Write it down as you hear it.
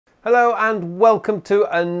Hello and welcome to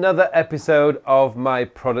another episode of my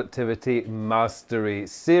Productivity Mastery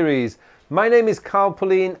series. My name is Carl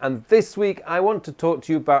Pauline and this week I want to talk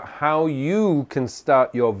to you about how you can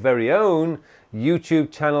start your very own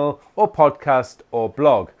YouTube channel or podcast or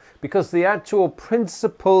blog, because the actual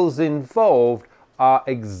principles involved are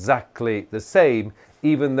exactly the same,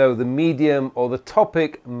 even though the medium or the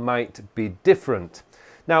topic might be different.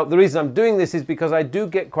 Now, the reason I'm doing this is because I do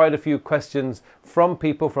get quite a few questions from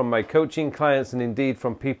people, from my coaching clients, and indeed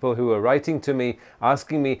from people who are writing to me,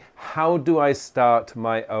 asking me, how do I start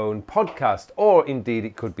my own podcast? Or indeed,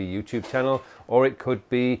 it could be YouTube channel, or it could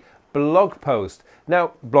be blog post.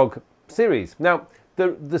 Now, blog series. Now,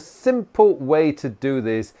 the simple way to do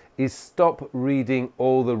this is stop reading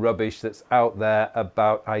all the rubbish that's out there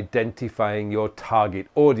about identifying your target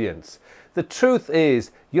audience. The truth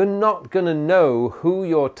is, you're not going to know who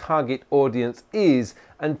your target audience is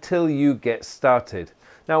until you get started.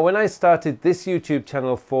 Now, when I started this YouTube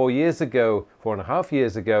channel 4.5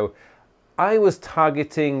 years ago, I was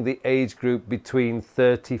targeting the age group between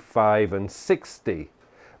 35 and 60.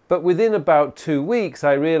 But within about 2 weeks,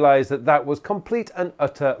 I realized that that was complete and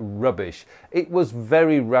utter rubbish. It was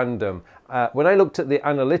very random. When I looked at the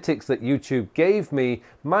analytics that YouTube gave me,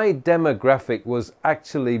 my demographic was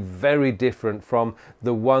actually very different from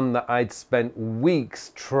the one that I'd spent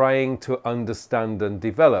weeks trying to understand and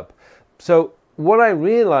develop. So what I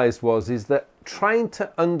realized is that trying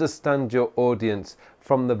to understand your audience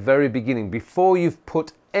from the very beginning, before you've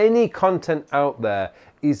put any content out there,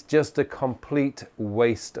 is just a complete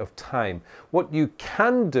waste of time. What you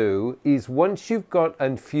can do is, once you've got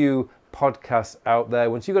a few podcasts out there,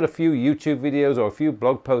 once you've got a few YouTube videos or a few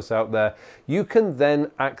blog posts out there, you can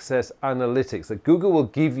then access analytics. That Google will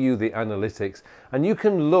give you the analytics, and you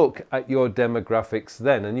can look at your demographics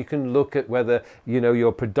then, and you can look at whether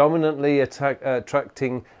you're predominantly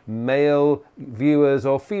attracting male viewers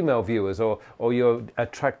or female viewers, or you're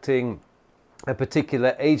attracting a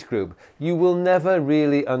particular age group. You will never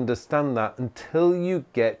really understand that until you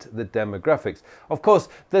get the demographics. Of course,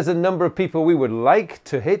 there's a number of people we would like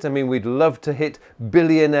to hit. I mean, we'd love to hit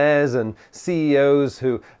billionaires and CEOs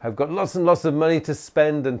who have got lots and lots of money to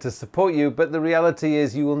spend and to support you, but the reality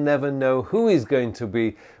is you will never know who is going to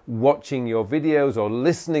be watching your videos or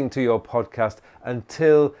listening to your podcast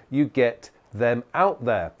until you get them out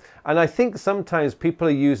there. And I think sometimes people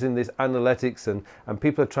are using this analytics and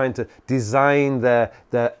people are trying to design their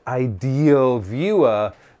ideal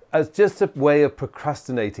viewer as just a way of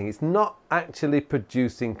procrastinating. It's not actually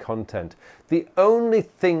producing content. The only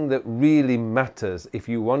thing that really matters if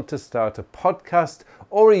you want to start a podcast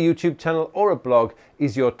or a YouTube channel or a blog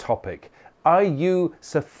is your topic. Are you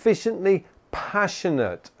sufficiently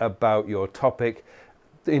passionate about your topic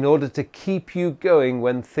in order to keep you going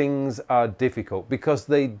when things are difficult? Because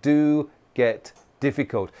they do get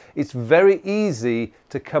difficult. It's very easy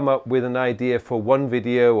to come up with an idea for one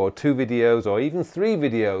video or 2 videos or even 3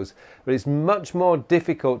 videos, but it's much more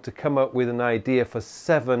difficult to come up with an idea for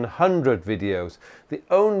 700 videos. The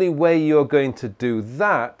only way you're going to do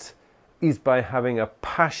that is by having a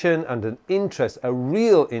passion and an interest, a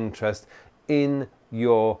real interest in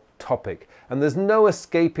your topic. And there's no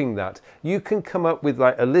escaping that. You can come up with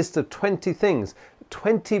like a list of 20 things.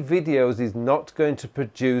 20 videos is not going to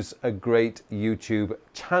produce a great YouTube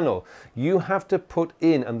channel. You have to put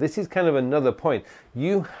in, and this is kind of another point,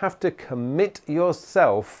 you have to commit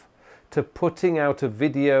yourself to putting out a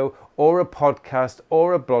video or a podcast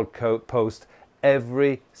or a blog post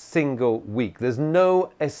every single week. There's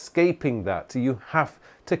no escaping that. You have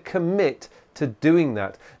to commit to doing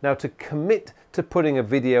that. Now, to commit to putting a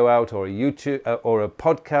video out or a YouTube or a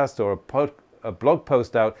podcast or a blog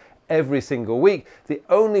post out every single week, the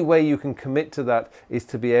only way you can commit to that is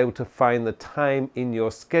to be able to find the time in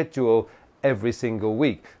your schedule every single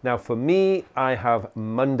week. Now, for me, I have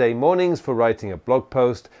Monday mornings for writing a blog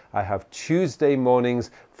post. I have Tuesday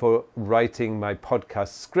mornings for writing my podcast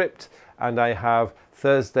script, and I have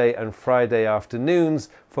Thursday and Friday afternoons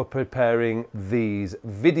for preparing these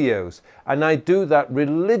videos. And I do that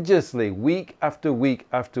religiously, week after week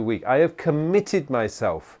after week. I have committed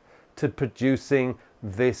myself to producing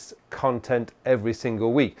this content every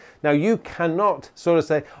single week. Now, you cannot sort of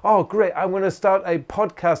say, oh great, I'm going to start a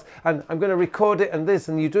podcast and I'm going to record it and this,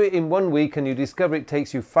 and you do it in 1 week and you discover it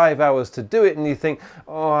takes you 5 hours to do it, and you think,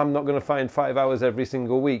 oh, I'm not going to find 5 hours every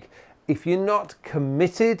single week. If you're not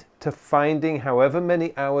committed to finding however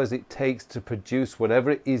many hours it takes to produce whatever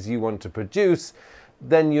it is you want to produce,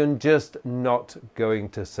 then you're just not going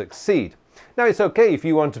to succeed. Now, it's okay if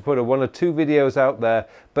you want to put 1 or 2 videos out there,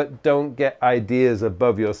 but don't get ideas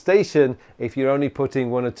above your station if you're only putting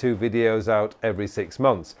 1 or 2 videos out every 6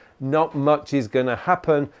 months. Not much is going to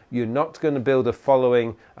happen. You're not going to build a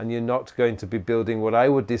following, and you're not going to be building what I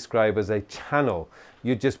would describe as a channel.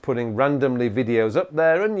 You're just putting randomly videos up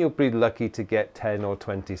there, and you'll be lucky to get 10 or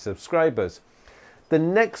 20 subscribers. The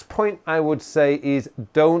next point I would say is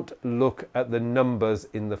don't look at the numbers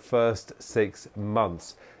in the first 6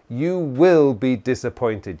 months. You will be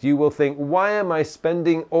disappointed. You will think, why am I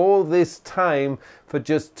spending all this time for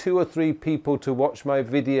just 2 or 3 people to watch my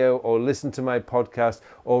video or listen to my podcast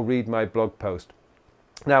or read my blog post?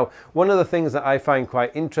 Now, one of the things that I find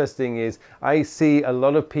quite interesting is I see a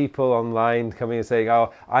lot of people online coming and saying,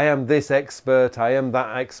 oh, I am this expert, I am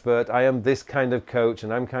that expert, I am this kind of coach,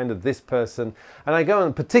 and I'm kind of this person. And I go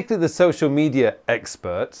on, particularly the social media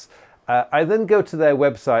experts, I then go to their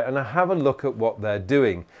website and I have a look at what they're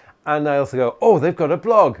doing. And I also go, oh, they've got a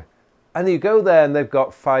blog. And you go there and they've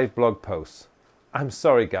got 5 blog posts. I'm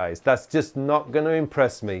sorry, guys, that's just not going to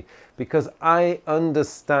impress me, because I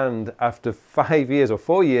understand after 5 years or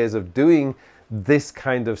 4 years of doing this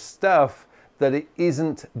kind of stuff that it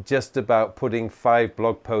isn't just about putting 5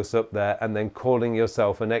 blog posts up there and then calling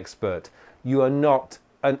yourself an expert. You are not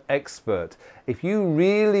an expert. If you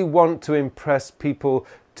really want to impress people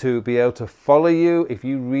to be able to follow you, if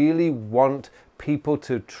you really want people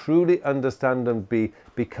to truly understand and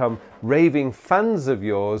become raving fans of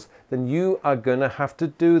yours, then you are going to have to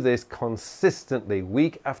do this consistently,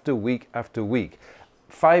 week after week after week.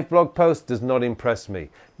 5 blog posts does not impress me.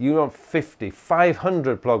 You want 50,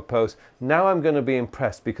 500 blog posts. Now I'm going to be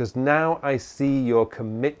impressed, because now I see your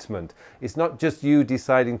commitment. It's not just you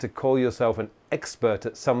deciding to call yourself an expert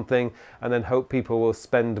at something and then hope people will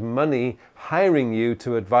spend money hiring you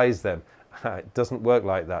to advise them. It doesn't work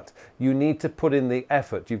like that. You need to put in the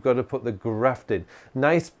effort. You've got to put the graft in.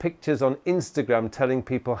 Nice pictures on Instagram telling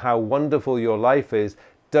people how wonderful your life is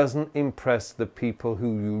doesn't impress the people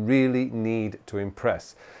who you really need to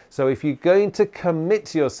impress. So if you're going to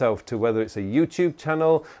commit yourself to, whether it's a YouTube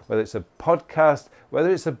channel, whether it's a podcast, whether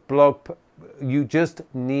it's a blog, you just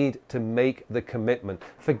need to make the commitment.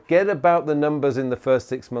 Forget about the numbers in the first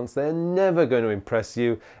 6 months. They're never going to impress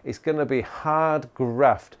you. It's going to be hard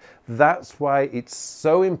graft. That's why it's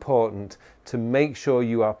so important to make sure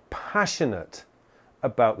you are passionate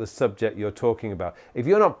about the subject you're talking about. If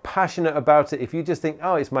you're not passionate about it, if you just think,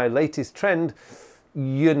 oh, it's my latest trend,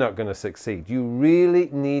 you're not going to succeed. You really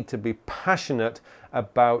need to be passionate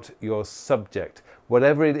about your subject,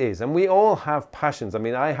 whatever it is. And we all have passions. I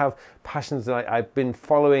mean, I have passions. I've been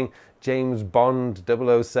following James Bond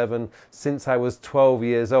 007 since I was 12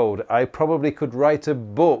 years old. I probably could write a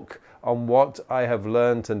book on what I have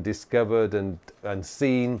learned and discovered and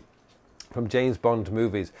seen from James Bond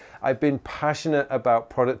movies. I've been passionate about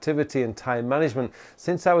productivity and time management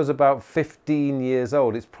since I was about 15 years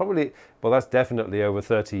old. It's probably, well, that's definitely over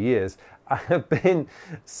 30 years. I have been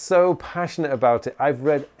so passionate about it. I've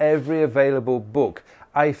read every available book.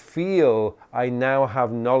 I feel I now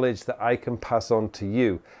have knowledge that I can pass on to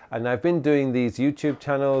you. And I've been doing these YouTube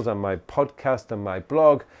channels and my podcast and my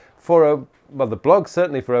blog for well, the blog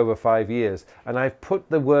certainly for over 5 years, and I've put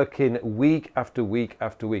the work in week after week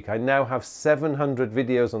after week. I now have 700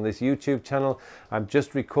 videos on this YouTube channel. I've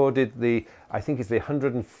just recorded I think it's the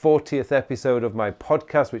 140th episode of my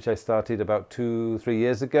podcast, which I started about 2-3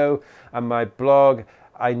 years ago, and my blog.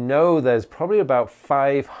 I know there's probably about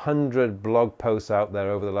 500 blog posts out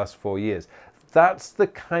there over the last 4 years. That's the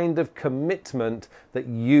kind of commitment that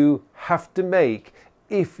you have to make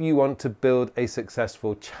if you want to build a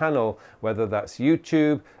successful channel, whether that's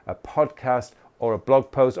YouTube, a podcast, or a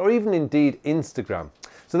blog post, or even indeed Instagram.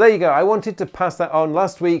 So there you go. I wanted to pass that on.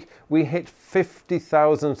 Last week, we hit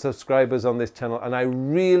 50,000 subscribers on this channel, and I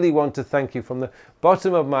really want to thank you from the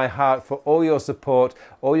bottom of my heart for all your support,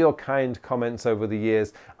 all your kind comments over the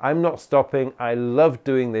years. I'm not stopping. I love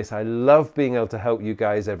doing this. I love being able to help you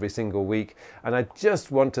guys every single week, and I just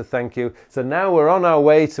want to thank you. So now we're on our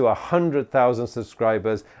way to 100,000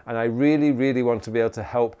 subscribers, and I really, really want to be able to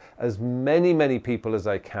help as many people as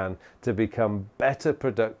I can to become better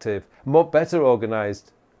productive, better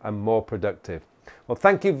organized, and more productive. Well,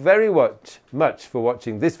 thank you very much for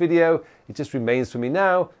watching this video. It just remains for me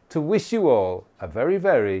now to wish you all a very,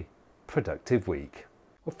 very productive week.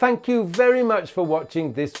 Well, thank you very much for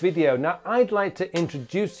watching this video. Now, I'd like to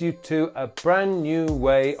introduce you to a brand new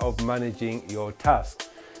way of managing your tasks.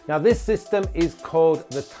 Now, this system is called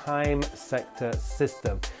the time sector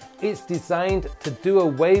system. It's designed to do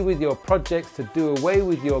away with your projects, to do away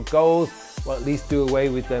with your goals, or at least do away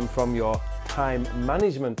with them from your time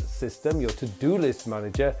management system, your to-do list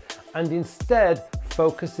manager, and instead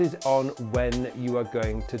focuses on when you are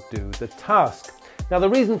going to do the task. Now, the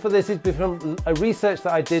reason for this is from a research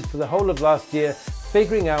that I did for the whole of last year,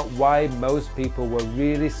 figuring out why most people were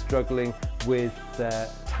really struggling with their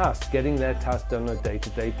task, getting their task done on a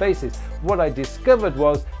day-to-day basis. What I discovered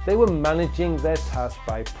was they were managing their task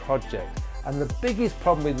by project. And the biggest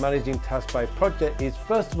problem with managing tasks by project is,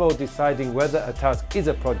 first of all, deciding whether a task is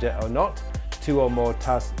a project or not. 2 or more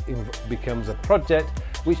tasks becomes a project,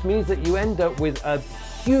 which means that you end up with a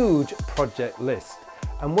huge project list.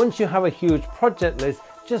 And once you have a huge project list,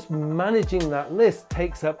 just managing that list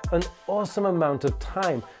takes up an awesome amount of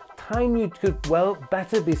time. Time you could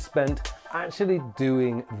better be spent actually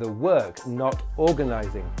doing the work, not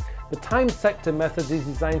organizing. The time sector method is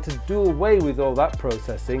designed to do away with all that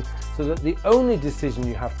processing so that the only decision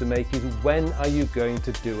you have to make is when are you going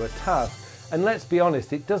to do a task. And let's be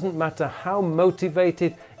honest, it doesn't matter how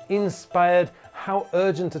motivated, inspired, how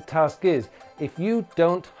urgent a task is. If you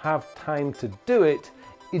don't have time to do it,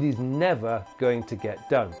 it is never going to get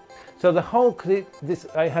done. So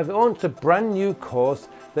I have launched a brand new course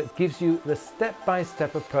that gives you the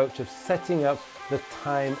step-by-step approach of setting up the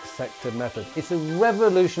time sector method. It's a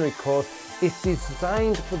revolutionary course. It's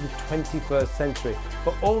designed for the 21st century.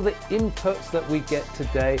 For all the inputs that we get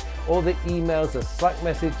today, all the emails, the Slack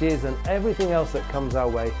messages, and everything else that comes our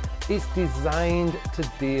way, it's designed to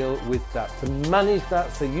deal with that, to manage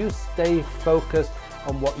that so you stay focused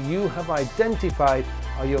on what you have identified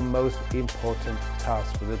are your most important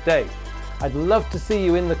tasks for the day. I'd love to see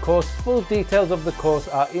you in the course. Full details of the course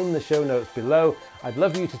are in the show notes below. I'd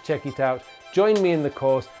love you to check it out. Join me in the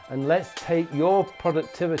course and let's take your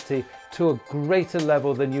productivity to a greater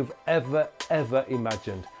level than you've ever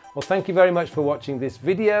imagined. Well, thank you very much for watching this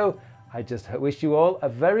video. I just wish you all a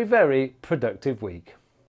very, very productive week.